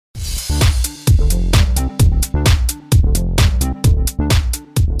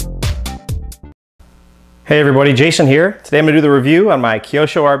Hey everybody, Jason here. Today I'm going to do the review on my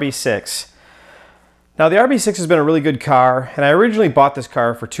Kyosho RB6. Now the RB6 has been a really good car, and I originally bought this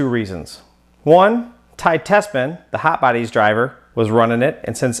car for two reasons. One, Ty Tessman, the Hot Bodies driver, was running it,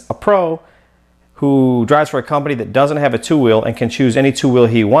 and since a pro who drives for a company that doesn't have a two-wheel and can choose any two-wheel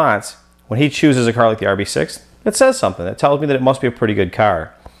he wants, when he chooses a car like the RB6, it says something. It tells me that it must be a pretty good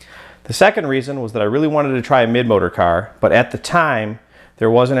car. The second reason was that I really wanted to try a mid-motor car, but at the time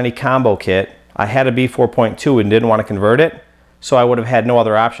there wasn't any combo kit. I had a B4.2 and didn't want to convert it, so I would have had no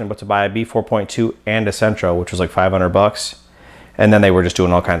other option but to buy a B4.2 and a Centro, which was like $500, and then they were just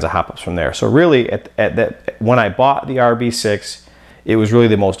doing all kinds of hop-ups from there. So really, when I bought the RB6, it was really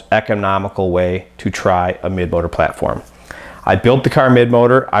the most economical way to try a mid-motor platform. I built the car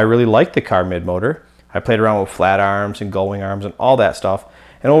mid-motor. I really liked the car mid-motor. I played around with flat arms and going arms and all that stuff,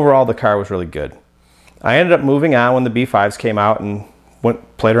 and overall the car was really good. I ended up moving on when the B5s came out and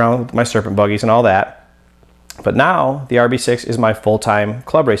played around with my Serpent buggies and all that. But now the RB6 is my full-time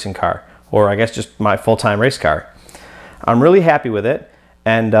club racing car, or I guess just my full-time race car. I'm really happy with it,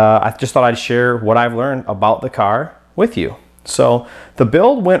 and I just thought I'd share what I've learned about the car with you. So the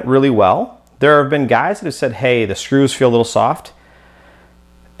build went really well. There have been guys that have said, hey, the screws feel a little soft.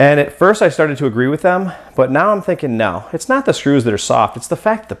 And at first I started to agree with them, but now I'm thinking, no, it's not the screws that are soft. It's the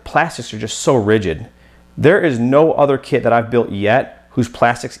fact that the plastics are just so rigid. There is no other kit that I've built yet whose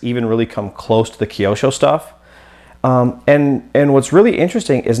plastics even really come close to the Kyosho stuff. And what's really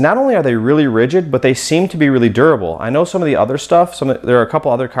interesting is not only are they really rigid, but they seem to be really durable. I know some of the other stuff, there are a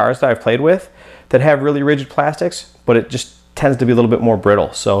couple other cars that I've played with that have really rigid plastics, but it just tends to be a little bit more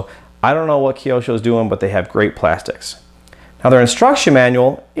brittle. So I don't know what Kyosho is doing, but they have great plastics. Now their instruction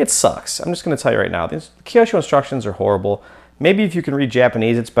manual, it sucks. I'm just gonna tell you right now, the Kyosho instructions are horrible. Maybe if you can read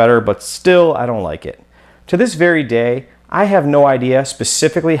Japanese, it's better, but still, I don't like it. To this very day, I have no idea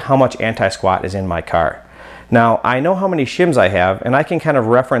specifically how much anti-squat is in my car. Now, I know how many shims I have, and I can kind of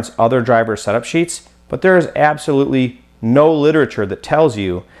reference other driver setup sheets, but there is absolutely no literature that tells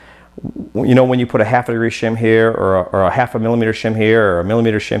you, when you put a half a degree shim here, or a half a millimeter shim here, or a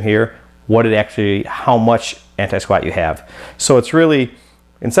millimeter shim here, how much anti-squat you have. So it's really,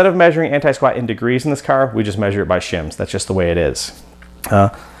 instead of measuring anti-squat in degrees in this car, we just measure it by shims. That's just the way it is.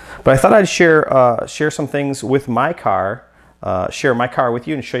 But I thought I'd share some things with my car, share my car with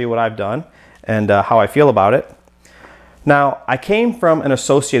you and show you what I've done and how I feel about it. Now, I came from an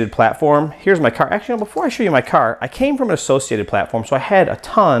associated platform. Here's my car. Actually, no, before I show you my car, I came from an associated platform, so I had a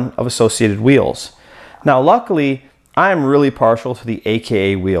ton of associated wheels. Now, luckily, I'm really partial to the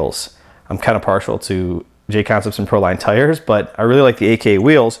AKA wheels. I'm kind of partial to J Concepts and Proline tires, but I really like the AKA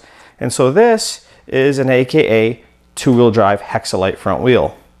wheels. And so this is an AKA two-wheel drive Hexalite front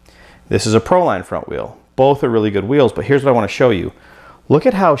wheel. This is a Proline front wheel. Both are really good wheels, but here's what I want to show you. Look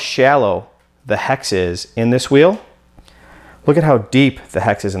at how shallow the hex is in this wheel. Look at how deep the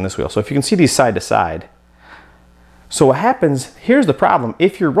hex is in this wheel. So if you can see these side to side. So what happens, here's the problem.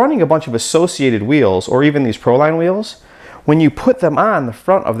 If you're running a bunch of associated wheels, or even these Proline wheels, when you put them on the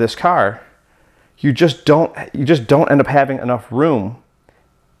front of this car, you just don't end up having enough room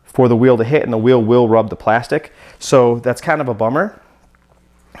for the wheel to hit, and the wheel will rub the plastic. So that's kind of a bummer.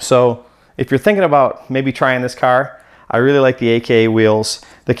 So if you're thinking about maybe trying this car, I really like the AKA wheels.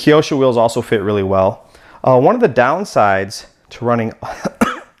 The Kyosho wheels also fit really well. One of the downsides to running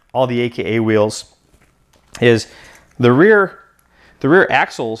all the AKA wheels is the rear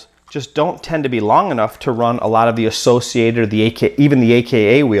axles just don't tend to be long enough to run a lot of the associated, or even the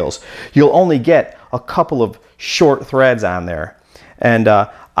AKA wheels. You'll only get a couple of short threads on there. And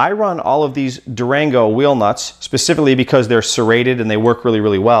I run all of these Durango wheel nuts specifically because they're serrated and they work really,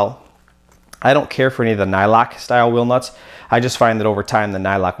 really well. I don't care for any of the nylock style wheel nuts. I just find that over time the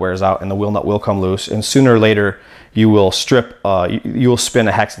nylock wears out and the wheel nut will come loose, and sooner or later you will you will spin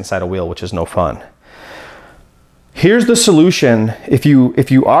a hex inside a wheel, which is no fun. Here's the solution if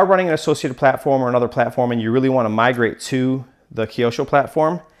you are running an associated platform or another platform and you really want to migrate to the Kyosho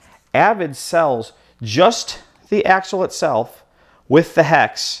platform. Avid sells just the axle itself with the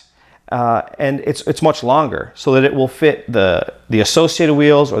hex, and it's much longer, so that it will fit the associated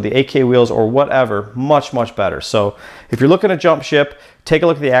wheels or the AK wheels or whatever much better. So if you're looking to jump ship, take a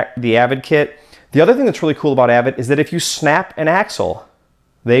look at the Avid kit. The other thing that's really cool about Avid is that if you snap an axle,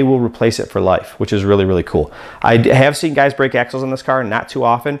 they will replace it for life, which is really, really cool. I have seen guys break axles in this car, not too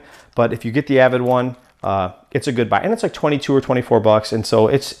often, but if you get the Avid one, it's a good buy, and it's like 22 or 24 bucks, and so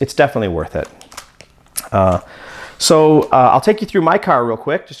it's definitely worth it. I'll take you through my car real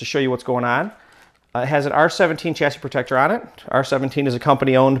quick just to show you what's going on. It has an R17 chassis protector on it. R17 is a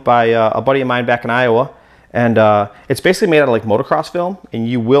company owned by a buddy of mine back in Iowa, And it's basically made out of like motocross film, and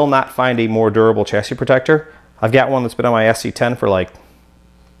you will not find a more durable chassis protector. I've got one that's been on my SC10 for like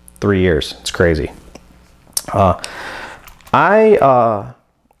 3 years. It's crazy.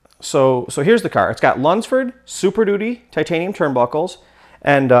 So here's the car. It's got Lunsford Super Duty titanium turnbuckles,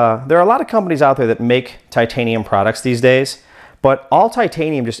 and there are a lot of companies out there that make titanium products these days, but all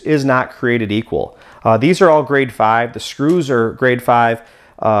titanium just is not created equal. These are all grade 5. The screws are grade 5.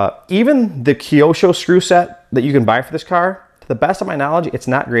 Even the Kyosho screw set that you can buy for this car, to the best of my knowledge, it's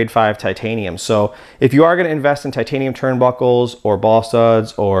not grade 5 titanium. So if you are going to invest in titanium turnbuckles or ball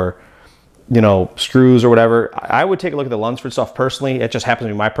studs or, you know, screws or whatever, I would take a look at the Lunsford stuff personally. It just happens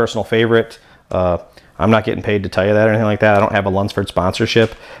to be my personal favorite. I'm not getting paid to tell you that or anything like that. I don't have a Lunsford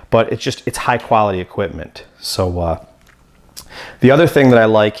sponsorship, but it's high quality equipment. So the other thing that I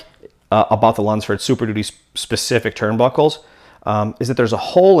like about the Lunsford Super Duty specific turnbuckles is that there's a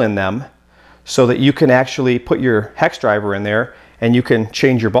hole in them so that you can actually put your hex driver in there and you can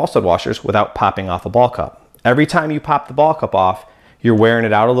change your ball stud washers without popping off a ball cup. Every time you pop the ball cup off, you're wearing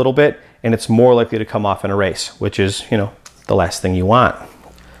it out a little bit, and it's more likely to come off in a race, which is, you know, the last thing you want.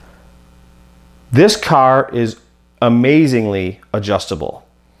 This car is amazingly adjustable.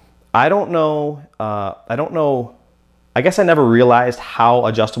 I guess I never realized how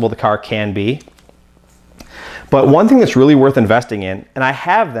adjustable the car can be. But one thing that's really worth investing in, and I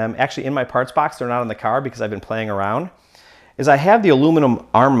have them actually in my parts box, they're not in the car because I've been playing around, is I have the aluminum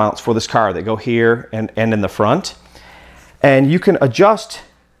arm mounts for this car that go here and in the front. And you can adjust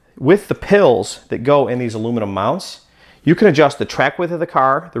with the pills that go in these aluminum mounts. You can adjust the track width of the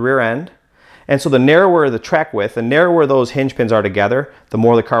car, the rear end. And so the narrower the track width, the narrower those hinge pins are together, the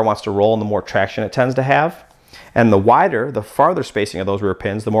more the car wants to roll and the more traction it tends to have. And the wider, the farther spacing of those rear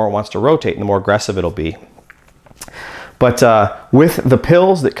pins, the more it wants to rotate and the more aggressive it'll be. But with the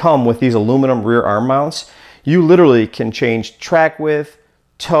pills that come with these aluminum rear arm mounts, you literally can change track width,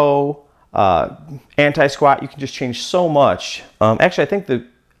 toe, anti-squat. You can just change so much. Actually,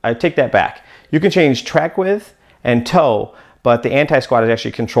 I take that back. You can change track width and toe, but the anti-squat is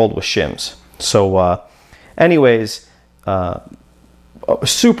actually controlled with shims. So anyways,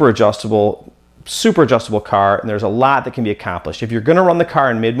 super adjustable car, and there's a lot that can be accomplished. If you're going to run the car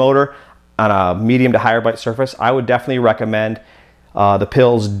in mid-motor on a medium to higher bite surface, I would definitely recommend the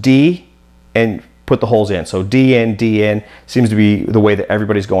pills D and put the holes in. So D in seems to be the way that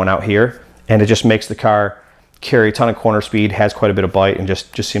everybody's going out here, and it just makes the car carry a ton of corner speed, has quite a bit of bite, and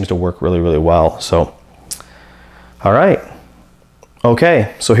just seems to work really, really well. So, all right.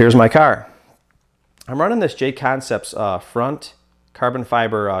 Okay, so here's my car. I'm running this J Concepts front carbon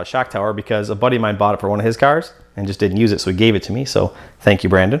fiber shock tower because a buddy of mine bought it for one of his cars and just didn't use it, so he gave it to me. So thank you,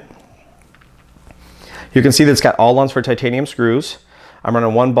 Brandon. You can see that it's got all Lunsford titanium screws. I'm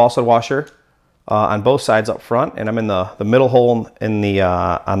running one ball stud washer on both sides up front, and I'm in the middle hole in the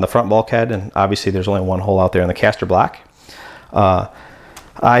on the front bulkhead, and obviously there's only one hole out there in the caster block. I'm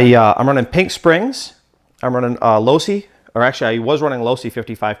running pink springs. I'm running Losi, or actually I was running Losi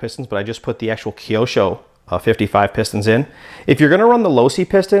 55 pistons, but I just put the actual Kyosho 55 pistons in. If you're going to run the Losi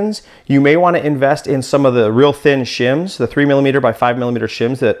pistons, you may want to invest in some of the real thin shims, the 3mm by 5mm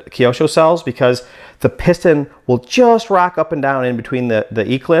shims that Kyosho sells, because the piston will just rock up and down in between the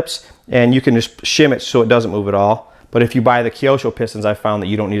E-clips, and you can just shim it so it doesn't move at all. But if you buy the Kyosho pistons, I found that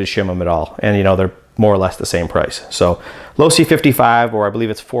you don't need to shim them at all, and you know, they're more or less the same price. So Losi 55, or I believe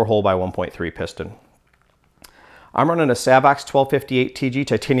it's 4-hole by 1.3 piston. I'm running a Savox 1258 TG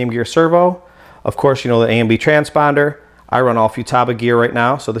titanium gear servo. Of course, you know, the A&B transponder. I run all Futaba gear right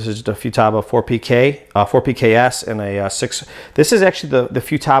now. So this is just a Futaba 4PK, 4PKS, and a 6. This is actually the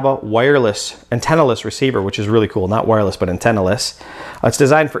Futaba wireless, antenna-less receiver, which is really cool. Not wireless, but antenna-less. It's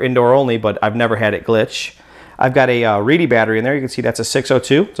designed for indoor only, but I've never had it glitch. I've got a Reedy battery in there. You can see that's a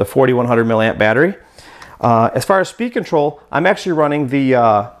 602. It's a 4100 milliamp battery. As far as speed control, I'm actually running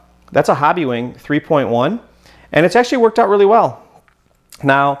that's a Hobbywing 3.1, and it's actually worked out really well.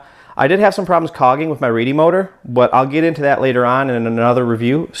 Now, I did have some problems cogging with my Reedy motor, but I'll get into that later on in another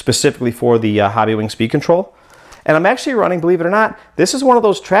review, specifically for the Hobbywing speed control. And I'm actually running, believe it or not, this is one of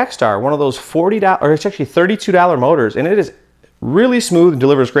those Trackstar, one of those $40, or it's actually $32 motors, and it is really smooth and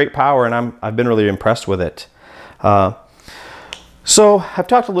delivers great power, and I've been really impressed with it. So I've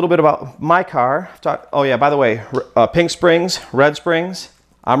talked a little bit about my car. Oh yeah, by the way, pink springs, red springs.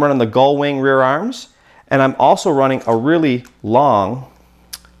 I'm running the gull wing rear arms, and I'm also running a really long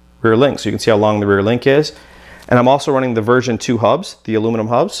rear link, so you can see how long the rear link is. And I'm also running the version 2 hubs, the aluminum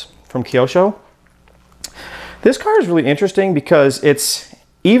hubs from Kyosho. This car is really interesting because it's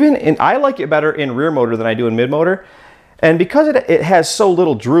I like it better in rear motor than I do in mid motor, and because it has so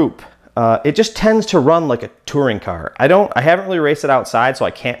little droop, it just tends to run like a touring car. I haven't really raced it outside, so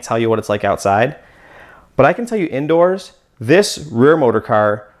I can't tell you what it's like outside. But I can tell you indoors, this rear motor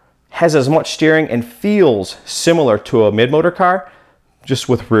car has as much steering and feels similar to a mid-motor car, just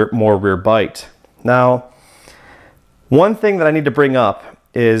with more rear bite. Now, one thing that I need to bring up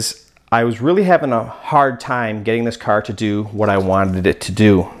is I was really having a hard time getting this car to do what I wanted it to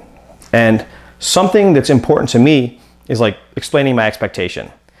do. And something that's important to me is like explaining my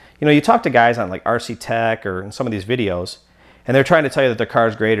expectation. You know, you talk to guys on like RC Tech or in some of these videos, and they're trying to tell you that their car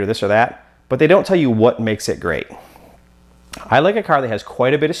is great or this or that, but they don't tell you what makes it great. I like a car that has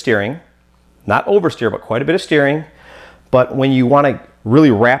quite a bit of steering, not oversteer, but quite a bit of steering. But when you want to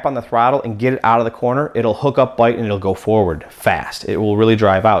really wrap on the throttle and get it out of the corner, it'll hook up, bite, and it'll go forward fast. It will really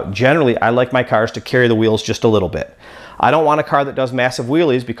drive out. Generally, I like my cars to carry the wheels just a little bit. I don't want a car that does massive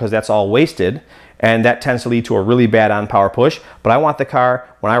wheelies because that's all wasted, and that tends to lead to a really bad on-power push. But I want the car,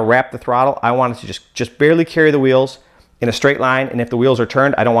 when I wrap the throttle, I want it to just barely carry the wheels in a straight line, and if the wheels are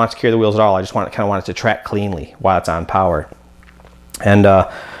turned, I don't want it to carry the wheels at all. I just kind of want it to track cleanly while it's on power. And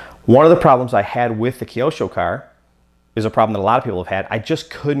one of the problems I had with the Kyosho car is a problem that a lot of people have had. I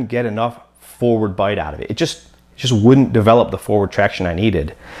just couldn't get enough forward bite out of it. It just wouldn't develop the forward traction I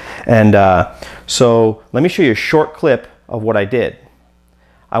needed. And so let me show you a short clip of what I did.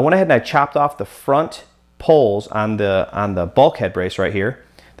 I went ahead and I chopped off the front poles on the bulkhead brace right here.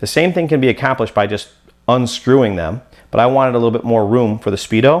 The same thing can be accomplished by just unscrewing them, but I wanted a little bit more room for the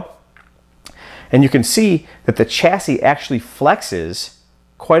speedo. And you can see that the chassis actually flexes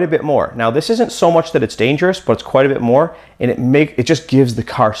quite a bit more. Now, this isn't so much that it's dangerous, but it's quite a bit more, and it just gives the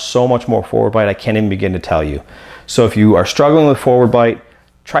car so much more forward bite, I can't even begin to tell you. So if you are struggling with forward bite,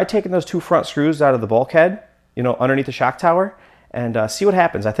 try taking those 2 front screws out of the bulkhead, you know, underneath the shock tower, and see what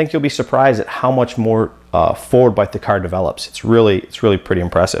happens. I think you'll be surprised at how much more forward bite the car develops. It's really pretty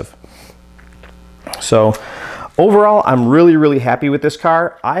impressive. So overall, I'm really happy with this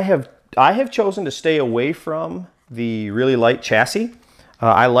car. I have chosen to stay away from the really light chassis.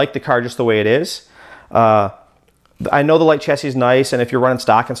 I like the car just the way it is. I know the light chassis is nice, and if you're running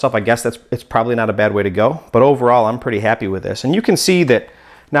stock and stuff, I guess it's probably not a bad way to go. But overall, I'm pretty happy with this. And you can see that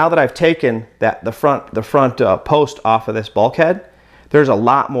now that I've taken the front post off of this bulkhead, there's a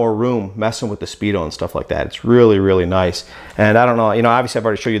lot more room messing with the speedo and stuff like that. It's really nice. And I don't know, you know, obviously I've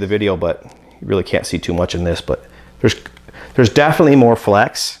already showed you the video, but you really can't see too much in this. But there's definitely more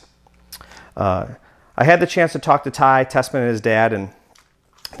flex. I had the chance to talk to Ty Tessman and his dad, and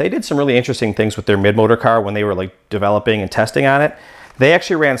they did some really interesting things with their mid-motor car when they were like developing and testing on it. They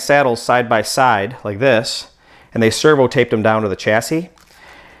actually ran saddles side by side like this, and they servo taped them down to the chassis.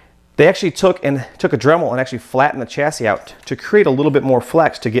 They actually took a Dremel and actually flattened the chassis out to create a little bit more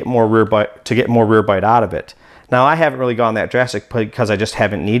flex to get more rear bite out of it. Now, I haven't really gone that drastic because I just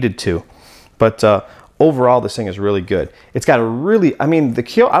haven't needed to, but overall, this thing is really good. It's got a really, I mean, I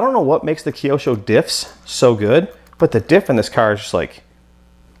don't know what makes the Kyosho diffs so good, but the diff in this car is just like,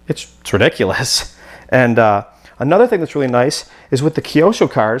 it's ridiculous. And another thing that's really nice is with the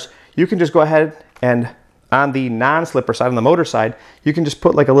Kyosho cars, you can just go ahead and on the non-slipper side, on the motor side, you can just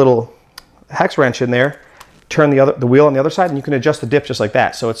put like a little hex wrench in there, turn the wheel on the other side, and you can adjust the diff just like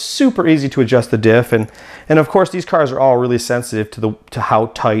that. So it's super easy to adjust the diff. And of course, these cars are all really sensitive to how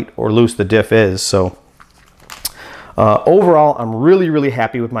tight or loose the diff is. So overall, I'm really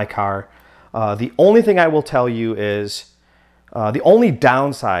happy with my car. The only thing I will tell you is the only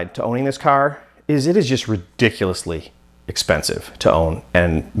downside to owning this car is it is just ridiculously expensive to own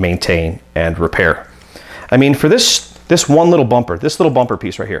and maintain and repair. I mean, for this one little bumper, this little bumper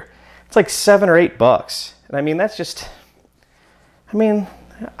piece right here, it's like $7 or $8. And I mean, that's just, I mean,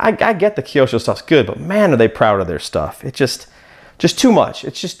 I get the Kyosho stuff's good, but man, are they proud of their stuff. It's just too much.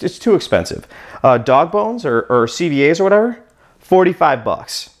 It's too expensive. Dog bones or CVAs or whatever,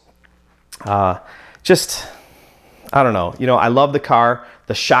 $45. I don't know. You know, I love the car.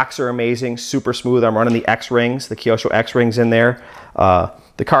 The shocks are amazing, super smooth. I'm running the X-Rings, the Kyosho X-Rings in there.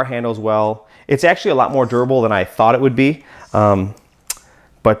 The car handles well. It's actually a lot more durable than I thought it would be.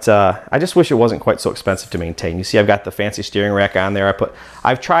 But I just wish it wasn't quite so expensive to maintain. You see, I've got the fancy steering rack on there.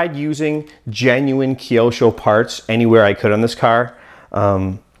 I've tried using genuine Kyosho parts anywhere I could on this car.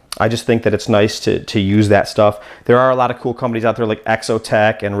 I just think that it's nice to use that stuff. There are a lot of cool companies out there like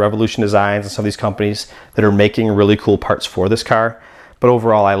Exotech and Revolution Designs and some of these companies that are making really cool parts for this car. But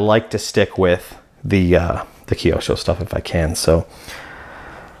overall, I like to stick with the Kyosho stuff if I can. So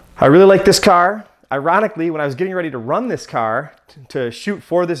I really like this car. Ironically, when I was getting ready to run this car to shoot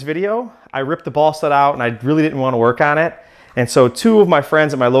for this video, I ripped the ball stud out and I really didn't want to work on it. And so 2 of my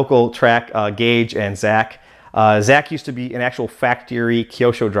friends at my local track, Gage and Zach, Zach used to be an actual factory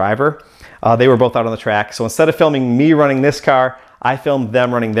Kyosho driver. They were both out on the track. So instead of filming me running this car, I filmed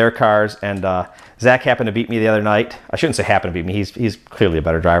them running their cars, and Zach happened to beat me the other night. I shouldn't say happened to beat me. He's clearly a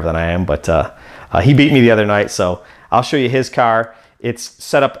better driver than I am, but he beat me the other night, so I'll show you his car. It's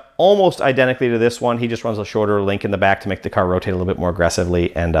set up almost identically to this one. He just runs a shorter link in the back to make the car rotate a little bit more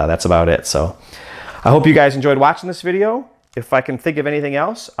aggressively, and that's about it. So I hope you guys enjoyed watching this video. If I can think of anything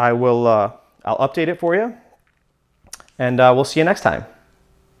else, I will I'll update it for you, and we'll see you next time.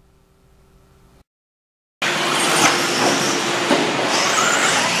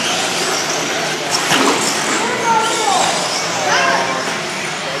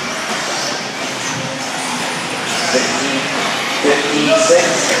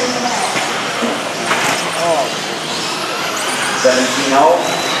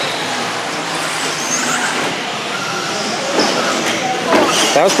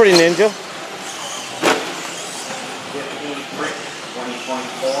 That was pretty ninja. 15 brick,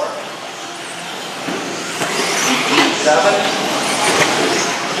 20.4. 18.7.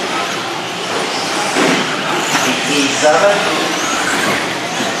 18.7.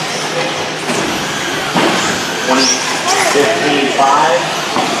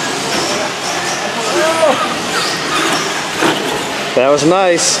 15.5. That was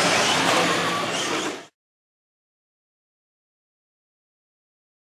nice.